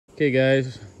Okay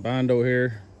guys, Bondo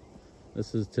here.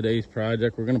 This is today's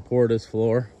project. We're gonna pour this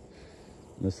floor,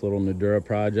 this little Nudura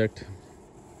project.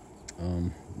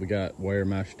 We got wire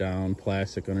mesh down,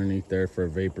 plastic underneath there for a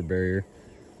vapor barrier.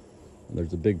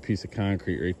 There's a big piece of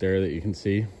concrete right there that you can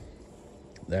see.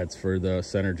 That's for the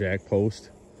center jack post.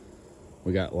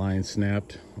 We got lines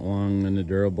snapped along the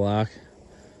Nudura block.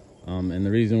 And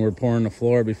the reason we're pouring the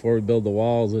floor before we build the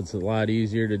walls, it's a lot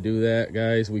easier to do that,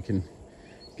 guys. We can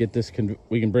get this,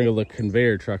 we can bring a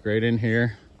conveyor truck right in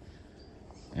here,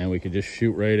 and we could just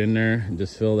shoot right in there and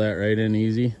just fill that right in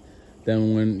easy.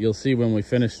 Then when you'll see when we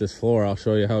finish this floor, I'll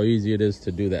show you how easy it is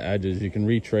to do the edges. You can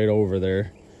reach right over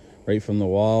there, right from the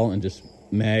wall, and just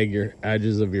mag your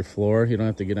edges of your floor. You don't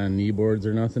have to get on knee boards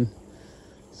or nothing.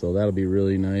 So that'll be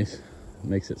really nice. It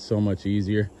makes it so much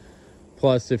easier.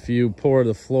 Plus, if you pour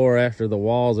the floor after the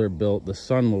walls are built, the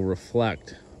sun will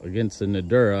reflect against the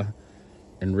Nudura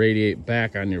and radiate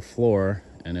back on your floor,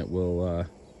 and it will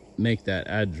make that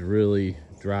edge really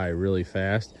dry really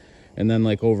fast. And then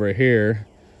like over here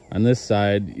on this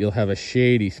side, you'll have a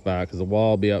shady spot because the wall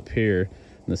will be up here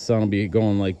and the sun will be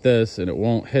going like this and it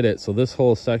won't hit it. So this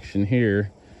whole section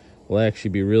here will actually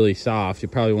be really soft. You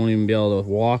probably won't even be able to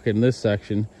walk in this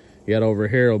section. Yet over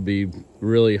here it'll be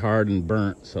really hard and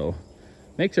burnt, so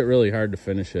makes it really hard to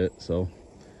finish it. So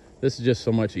this is just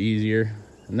so much easier.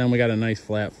 And then we got a nice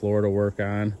flat floor to work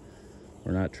on.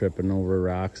 We're not tripping over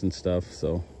rocks and stuff,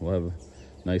 so we'll have a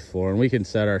nice floor. And we can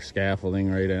set our scaffolding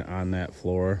right on that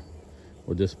floor.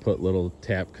 We'll just put little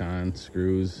Tapcon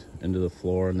screws into the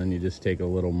floor, and then you just take a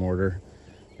little mortar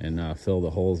and fill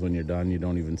the holes. When you're done, you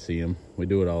don't even see them. We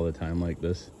do it all the time like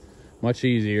this. Much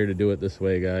easier to do it this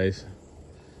way, guys.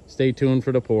 Stay tuned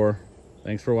for the pour.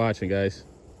 Thanks for watching, guys.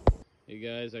 Hey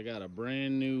guys, I got a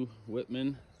brand new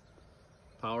Whitman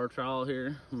power trowel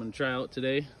here I'm gonna try out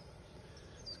today.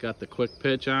 It's got the quick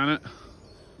pitch on it,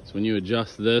 so when you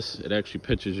adjust this, it actually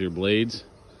pitches your blades.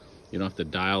 You don't have to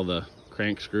dial the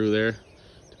crank screw there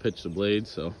to pitch the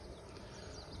blades. So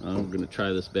I'm gonna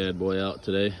try this bad boy out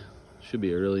today. Should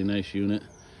be a really nice unit.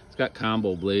 It's got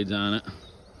combo blades on it.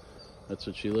 That's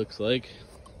what she looks like.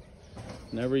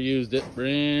 Never used it,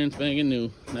 brand spanking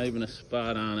new, not even a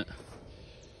spot on it.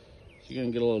 She's gonna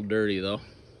get a little dirty though.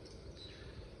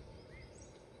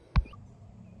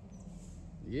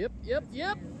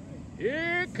 Yep.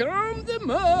 Here comes the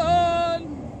mud.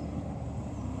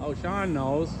 Oh, Sean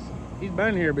knows. He's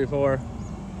been here before.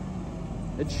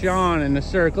 It's Sean in the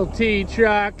Circle T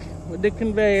truck with the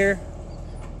conveyor.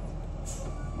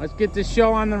 Let's get this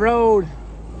show on the road.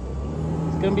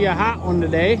 It's gonna be a hot one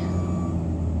today.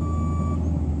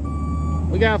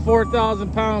 We got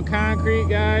 4,000 pound concrete,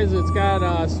 guys. It's got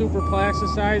a super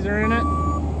plasticizer in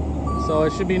it, so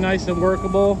it should be nice and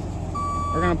workable.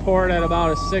 We're gonna pour it at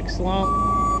about a 6 slump,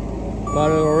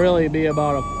 but it'll really be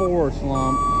about a 4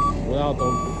 slump without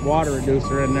the water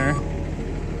reducer in there.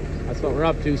 That's what we're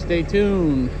up to. Stay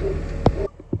tuned.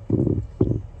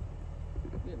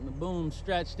 Getting the boom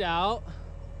stretched out.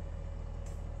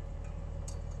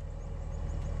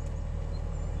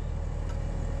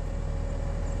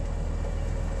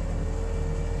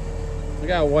 We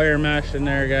got wire mesh in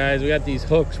there, guys. We got these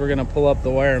hooks we're gonna pull up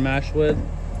the wire mesh with.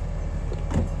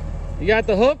 You got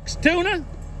the hooks, Tuna?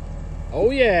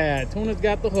 Oh yeah, Tuna's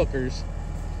got the hookers.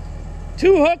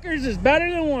 2 hookers is better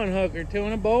than 1 hooker,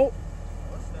 Tuna Boat.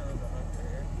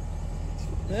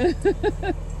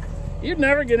 You'd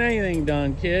never get anything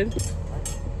done, kid.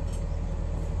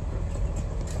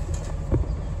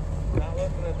 Not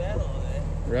looking at that all day.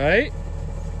 Right?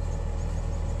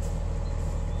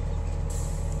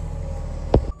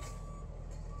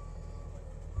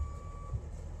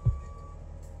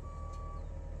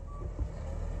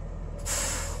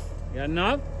 Got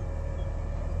enough?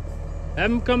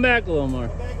 Have him come back a little more.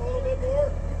 Come back a little bit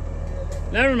more?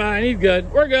 Never mind, he's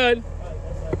good. We're good.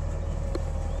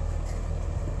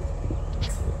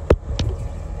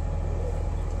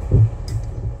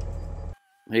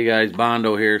 Hey guys,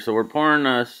 Bondo here. So we're pouring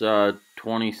this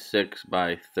 26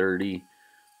 by 30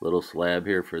 little slab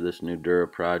here for this Nudura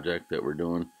project that we're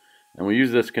doing. And we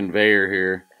use this conveyor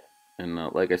here. And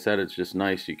like I said, it's just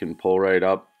nice. You can pull right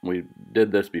up. We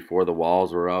did this before the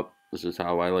walls were up. This is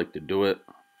how I like to do it.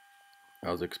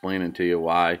 I was explaining to you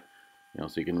why, so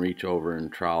you can reach over and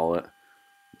trowel it.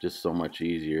 Just so much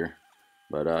easier.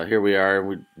 But here we are,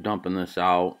 we're dumping this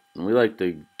out. And we like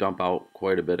to dump out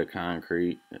quite a bit of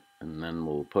concrete. And then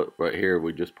we'll put, right here,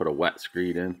 we just put a wet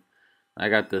screed in. I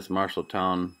got this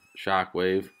Marshalltown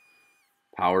Shockwave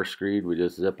power screed. We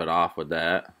just zip it off with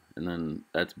that. And then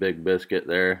that's Big Biscuit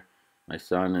there, my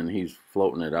son, and he's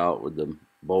floating it out with the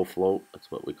bow float.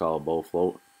 That's what we call a bow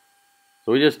float.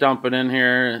 So we just dump it in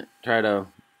here, try to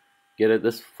get it.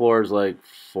 This floor is like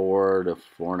 4 to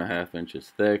 4.5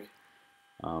 inches thick.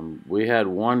 We had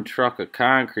one truck of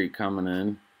concrete coming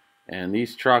in, and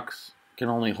these trucks can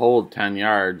only hold 10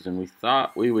 yards, and we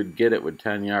thought we would get it with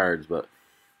 10 yards, but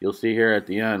you'll see here at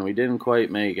the end, we didn't quite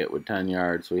make it with 10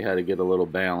 yards, so we had to get a little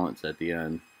balance at the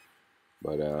end.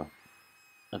 But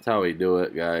that's how we do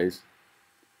it, guys.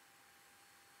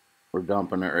 We're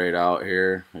dumping it right out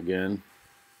here again,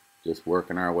 just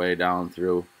working our way down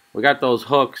through. We got those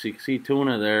hooks. You can see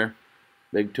Tuna there,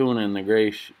 big Tuna in the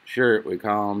gray shirt, we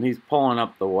call him. He's pulling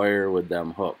up the wire with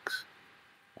them hooks.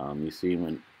 You see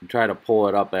when you try to pull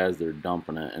it up as they're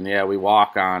dumping it. And yeah, we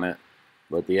walk on it,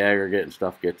 but the aggregate and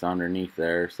stuff gets underneath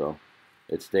there, so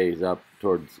it stays up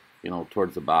towards,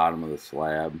 towards the bottom of the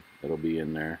slab. It'll be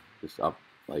in there, just up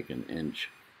like an inch.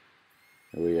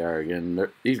 Here we are again.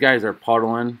 These guys are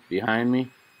puddling behind me.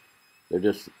 They're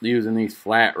just using these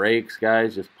flat rakes,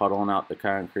 guys, just puddling out the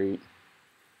concrete.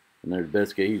 And there's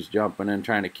Biscuit. He's jumping in,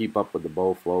 trying to keep up with the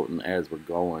bow floating as we're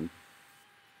going.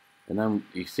 And then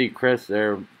you see Chris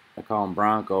there, I call him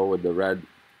Bronco, with the red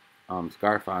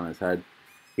scarf on his head.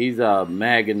 He's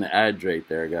magging the edge right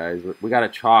there, guys. We got a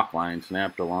chalk line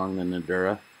snapped along the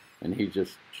Nudura, and he's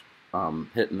just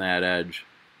hitting that edge.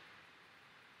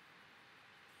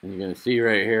 And you're going to see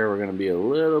right here, we're going to be a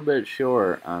little bit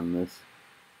short on this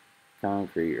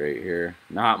concrete right here.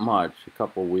 Not much, a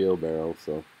couple wheelbarrows,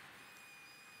 so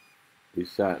we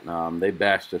sent, they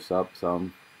bashed us up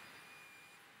some.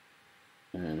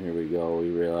 And here we go, we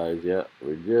realize, yeah,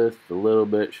 we're just a little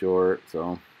bit short,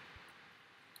 so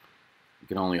you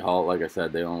can only haul, like I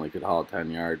said, they only could haul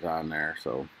 10 yards on there,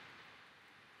 so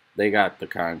they got the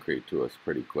concrete to us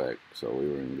pretty quick, so we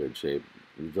were in good shape.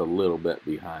 It was a little bit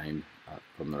behind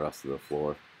from the rest of the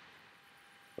floor,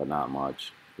 but not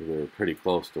much. We were pretty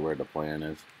close to where the plan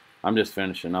is. I'm just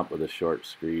finishing up with a short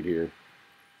screed here,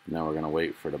 and then we're going to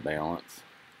wait for the balance.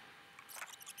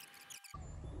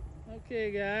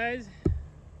 Okay guys,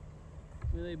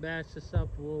 really batched this up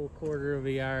a little 1/4 of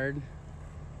a yard.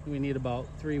 We need about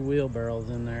 3 wheelbarrows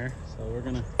in there, so we're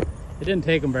gonna, it didn't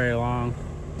take them very long,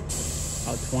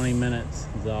 about 20 minutes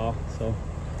is all. So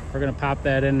we're gonna pop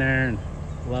that in there and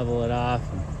level it off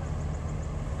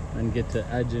and then get to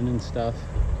edging and stuff.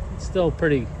 It's still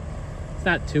pretty, it's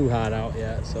not too hot out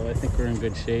yet, so I think we're in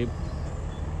good shape.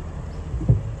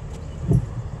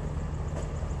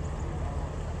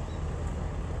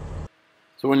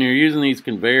 So when you're using these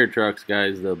conveyor trucks,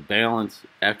 guys, the balance,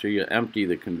 after you empty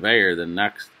the conveyor, the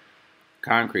next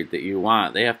concrete that you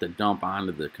want, they have to dump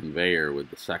onto the conveyor with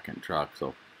the second truck.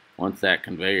 So once that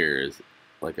conveyor is,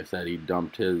 like I said, he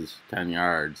dumped his 10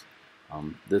 yards,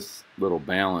 this little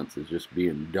balance is just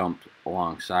being dumped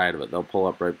alongside of it. They'll pull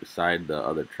up right beside the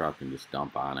other truck and just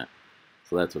dump on it.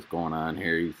 So that's what's going on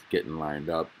here. He's getting lined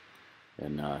up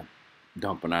and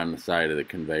dumping on the side of the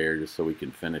conveyor just so we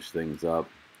can finish things up.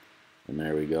 And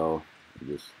there we go. We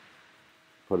just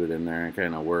put it in there and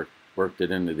kind of worked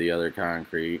it into the other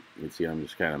concrete. You can see I'm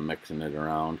just kind of mixing it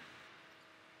around.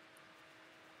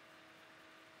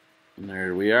 And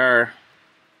there we are.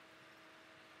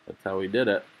 That's how we did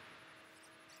it.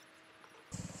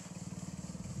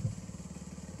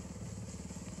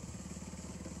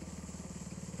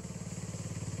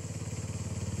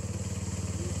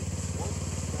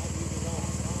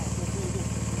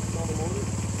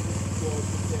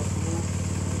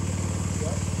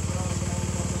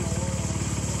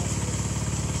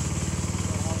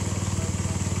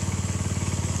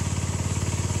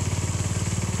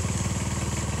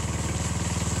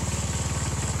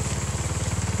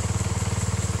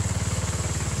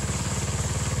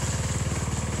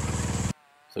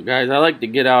 So guys, I like to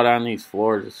get out on these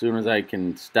floors as soon as I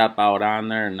can step out on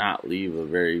there and not leave a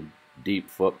very deep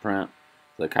footprint.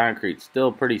 The concrete's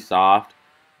still pretty soft,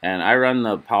 and I run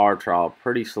the power trowel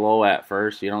pretty slow at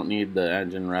first. You don't need the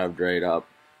engine revved right up,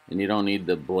 and you don't need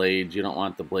the blades. You don't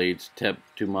want the blades tipped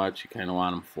too much. You kind of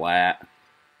want them flat.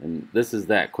 And this is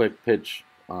that quick pitch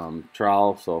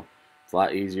trowel, so it's a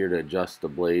lot easier to adjust the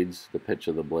blades, the pitch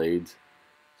of the blades.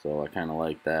 So I kind of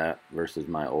like that versus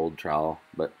my old trowel.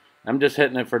 But I'm just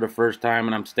hitting it for the first time,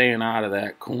 and I'm staying out of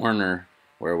that corner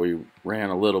where we ran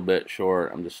a little bit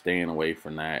short. I'm just staying away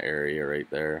from that area right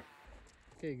there.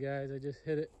 Okay guys, I just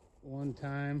hit it one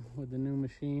time with the new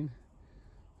machine.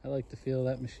 I like to feel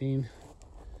that machine.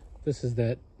 This is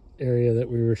that area that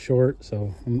we were short,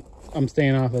 so I'm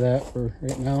staying off of that for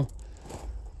right now.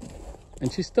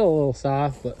 And she's still a little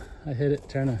soft, but I hit it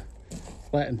trying to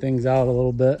flatten things out a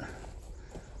little bit.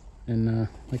 And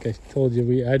like I told you,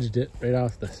 we edged it right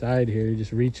off the side here. You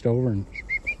just reached over and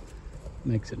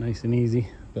makes it nice and easy.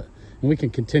 And we can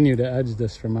continue to edge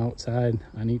this from outside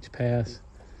on each pass.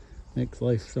 Makes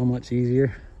life so much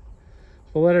easier.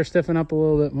 We'll let her stiffen up a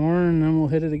little bit more and then we'll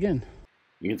hit it again.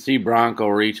 You can see Bronco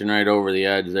reaching right over the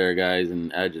edge there, guys,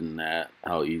 and edging that,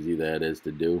 how easy that is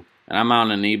to do. And I'm on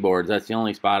the knee boards. That's the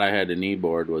only spot I had the knee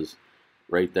board was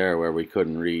right there where we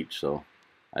couldn't reach. So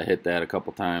I hit that a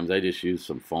couple times. I just used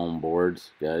some foam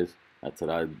boards, guys. That's what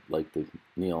I'd like to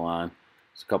kneel on.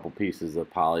 Just a couple pieces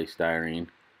of polystyrene.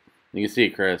 You can see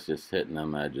Chris just hitting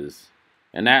them edges.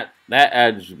 And that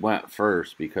edge went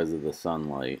first because of the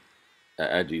sunlight.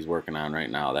 The edge he's working on right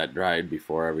now, that dried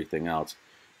before everything else,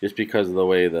 just because of the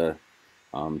way the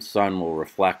sun will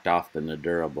reflect off the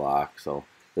Nudura block. So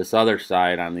this other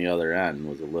side on the other end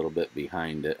was a little bit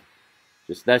behind it.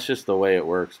 That's just the way it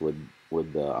works with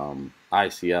the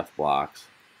ICF blocks.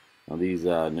 Now these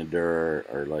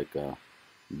Nudura are like a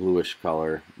bluish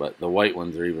color, but the white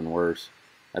ones are even worse.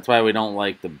 That's why we don't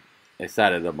like the. I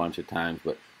said it a bunch of times,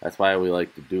 but that's why we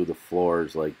like to do the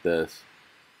floors like this.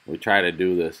 We try to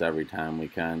do this every time we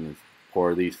can.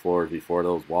 Pour these floors before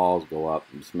those walls go up.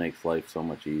 It just makes life so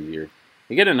much easier.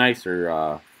 You get a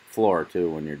nicer floor too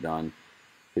when you're done,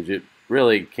 because you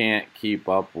really can't keep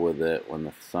up with it when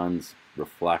the sun's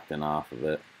reflecting off of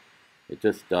it. It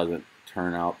just doesn't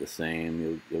turn out the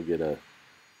same. You'll get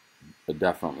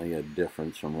definitely a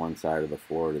difference from one side of the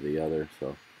floor to the other.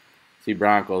 So see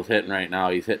Bronco's hitting right now.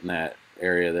 He's hitting that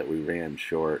area that we ran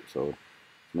short. So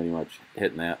pretty much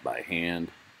hitting that by hand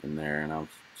in there, and I'm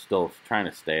still trying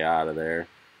to stay out of there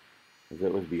because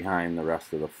it was behind the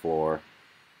rest of the floor.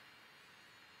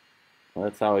 Well,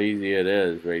 that's how easy it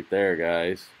is right there,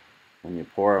 guys. When you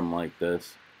pour them like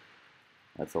this,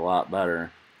 that's a lot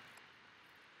better.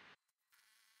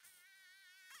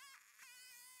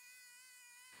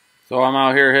 So I'm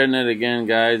out here hitting it again,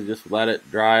 guys. Just let it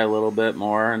dry a little bit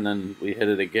more, and then we hit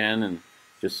it again and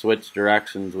just switch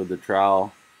directions with the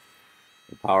trowel,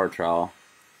 the power trowel.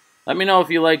 Let me know if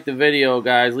you liked the video,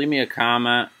 guys. Leave me a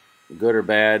comment, good or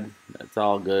bad. That's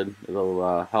all good.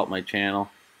 It'll help my channel.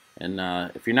 And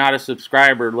if you're not a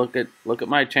subscriber, look at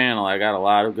my channel. I got a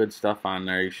lot of good stuff on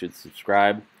there. You should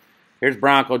subscribe. Here's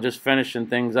Bronco just finishing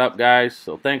things up, guys.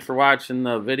 So thanks for watching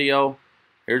the video.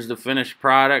 Here's the finished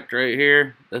product right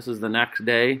here. This is the next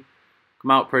day.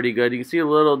 Come out pretty good. You can see a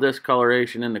little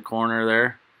discoloration in the corner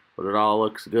there, but it all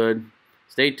looks good.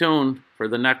 Stay tuned for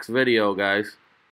the next video, guys.